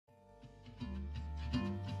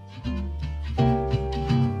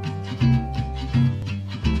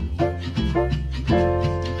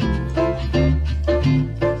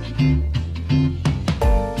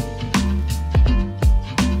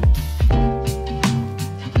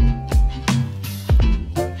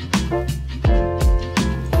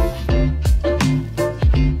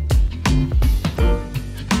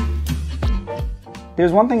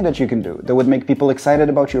Here's one thing that you can do that would make people excited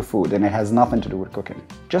about your food, and it has nothing to do with cooking.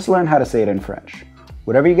 Just learn how to say it in French.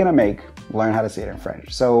 Whatever you're gonna make, learn how to say it in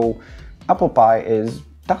French. So apple pie is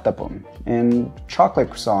tarte à pomme, and chocolate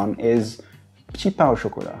croissant is petit pain au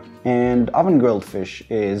chocolat, and oven grilled fish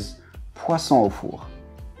is Poisson Au four.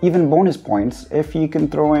 Even bonus points if you can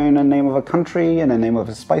throw in a name of a country and a name of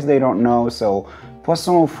a spice they don't know, so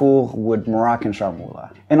Poisson Au four with Moroccan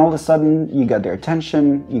Chermoula. And all of a sudden, you got their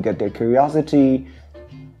attention, you got their curiosity,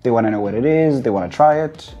 they want to know what it is, they want to try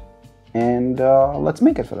it, and let's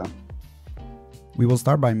make it for them. We will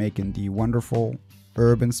start by making the wonderful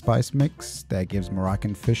herb and spice mix that gives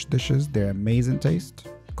Moroccan fish dishes their amazing taste,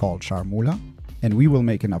 called Chermoula, and we will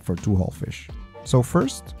make enough for 2 whole fish. So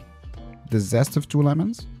first, the zest of 2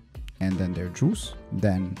 lemons, and then their juice,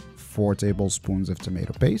 then 4 tablespoons of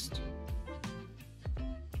tomato paste,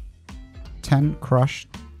 10 crushed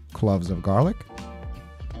cloves of garlic,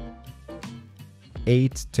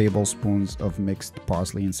 8 tablespoons of mixed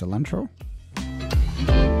parsley and cilantro,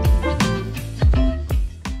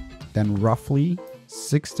 then roughly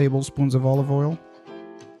 6 tablespoons of olive oil.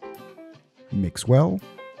 Mix well,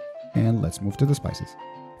 and let's move to the spices.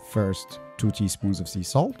 First, 2 teaspoons of sea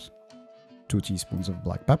salt, 2 teaspoons of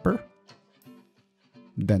black pepper,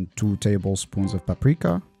 then 2 tablespoons of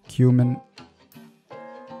paprika, cumin,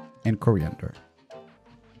 and coriander.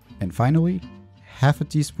 And finally, half a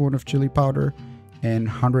teaspoon of chili powder and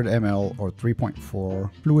 100 ml or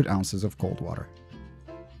 3.4 fluid ounces of cold water.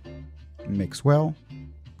 Mix well,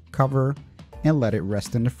 cover, and let it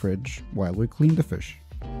rest in the fridge while we clean the fish.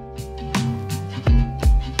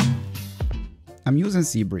 I'm using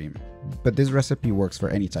sea bream, but this recipe works for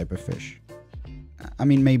any type of fish. I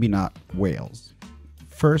mean, maybe not whales.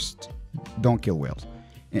 First, don't kill whales.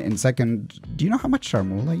 And second, do you know how much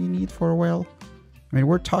chermoula you need for a whale? I mean,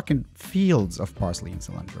 we're talking fields of parsley and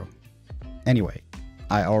cilantro. Anyway,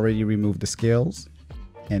 I already removed the scales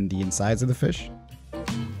and the insides of the fish.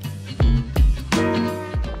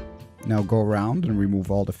 Now go around and remove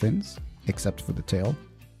all the fins, except for the tail.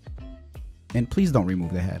 And please don't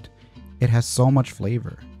remove the head. It has so much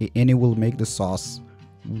flavor, and it will make the sauce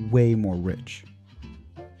way more rich.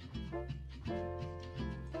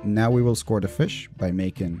 Now we will score the fish by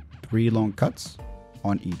making 3 long cuts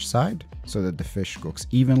on each side so that the fish cooks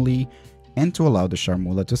evenly and to allow the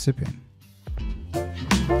chermoula to sip in.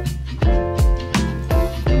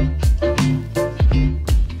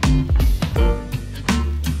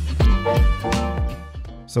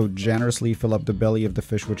 So generously fill up the belly of the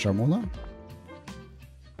fish with chermoula.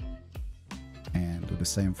 And do the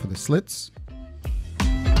same for the slits.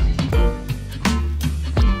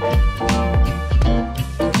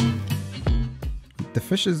 The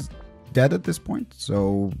fish is dead at this point,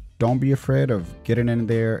 so don't be afraid of getting in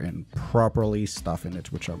there and properly stuffing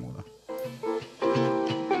it with chermoula.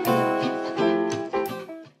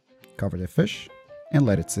 Cover the fish and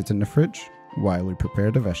let it sit in the fridge while we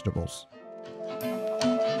prepare the vegetables.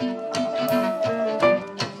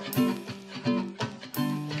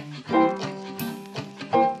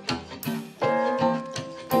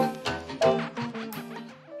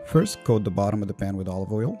 First, coat the bottom of the pan with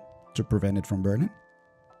olive oil to prevent it from burning.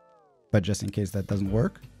 But just in case that doesn't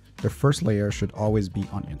work, the first layer should always be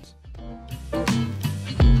onions.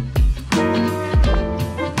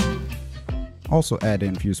 Also add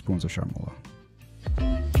in a few spoons of chermoula.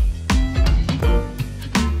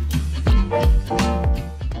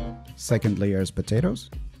 Second layer is potatoes.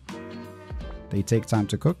 They take time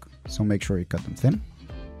to cook, so make sure you cut them thin.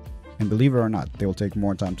 And believe it or not, they will take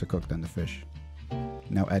more time to cook than the fish.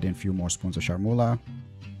 Now add in a few more spoons of chermoula.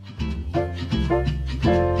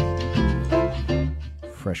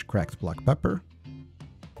 Fresh cracked black pepper.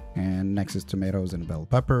 And next is tomatoes and bell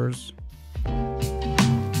peppers.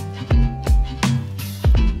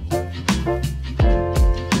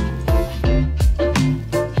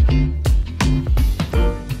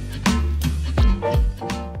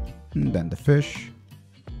 And then the fish.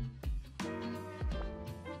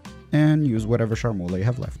 And use whatever chermoula you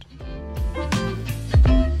have left.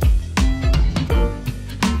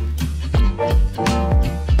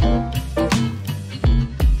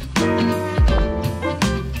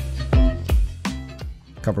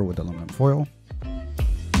 Cover with aluminum foil.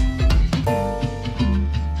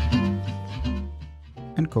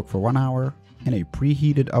 And cook for 1 hour in a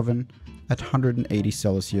preheated oven at 180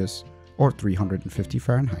 Celsius or 350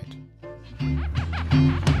 Fahrenheit.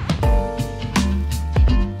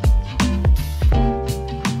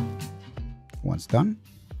 Once done,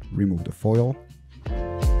 remove the foil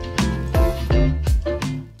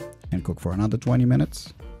and cook for another 20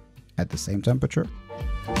 minutes at the same temperature.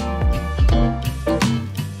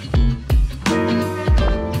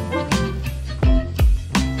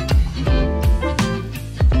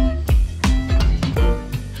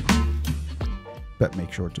 but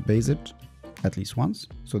make sure to baste it at least once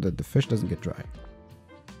so that the fish doesn't get dry.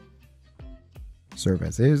 Serve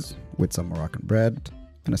as is with some Moroccan bread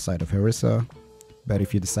and a side of harissa, but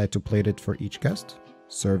if you decide to plate it for each guest,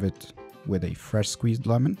 serve it with a fresh squeezed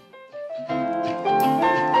lemon,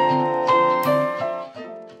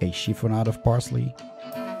 a chiffonade of parsley,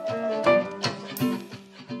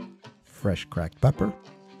 fresh cracked pepper,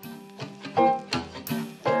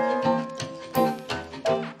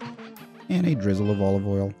 and a drizzle of olive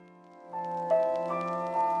oil.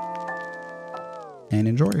 And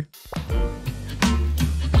enjoy!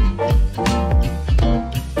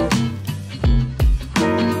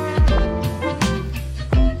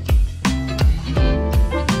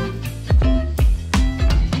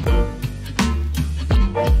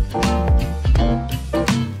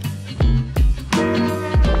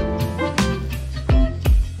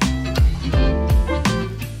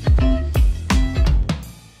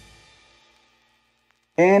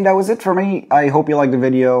 And that was it for me. I hope you liked the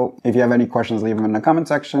video. If you have any questions, leave them in the comment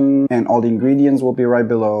section. And all the ingredients will be right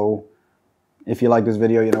below. If you like this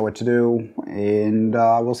video, you know what to do. And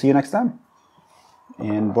we'll see you next time.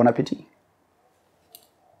 And bon appetit.